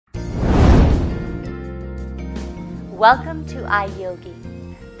Welcome to iYogi.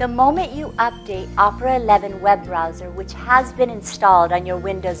 The moment you update Opera 11 web browser, which has been installed on your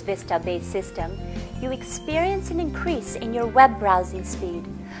Windows Vista based system, you experience an increase in your web browsing speed,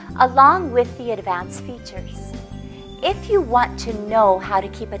 along with the advanced features. If you want to know how to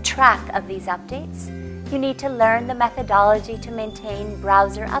keep a track of these updates, you need to learn the methodology to maintain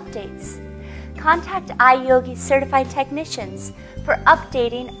browser updates. Contact iYogi certified technicians for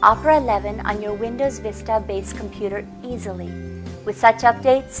updating Opera 11 on your Windows Vista based computer easily. With such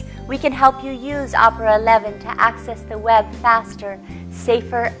updates, we can help you use Opera 11 to access the web faster,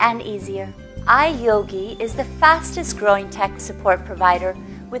 safer, and easier. iYogi is the fastest growing tech support provider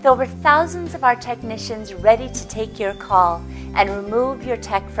with over thousands of our technicians ready to take your call and remove your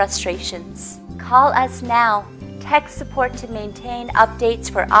tech frustrations. Call us now. Tech support to maintain updates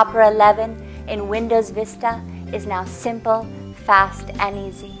for Opera 11 in Windows Vista is now simple, fast, and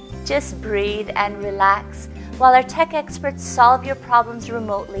easy. Just breathe and relax while our tech experts solve your problems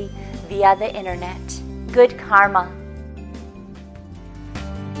remotely via the internet. Good karma.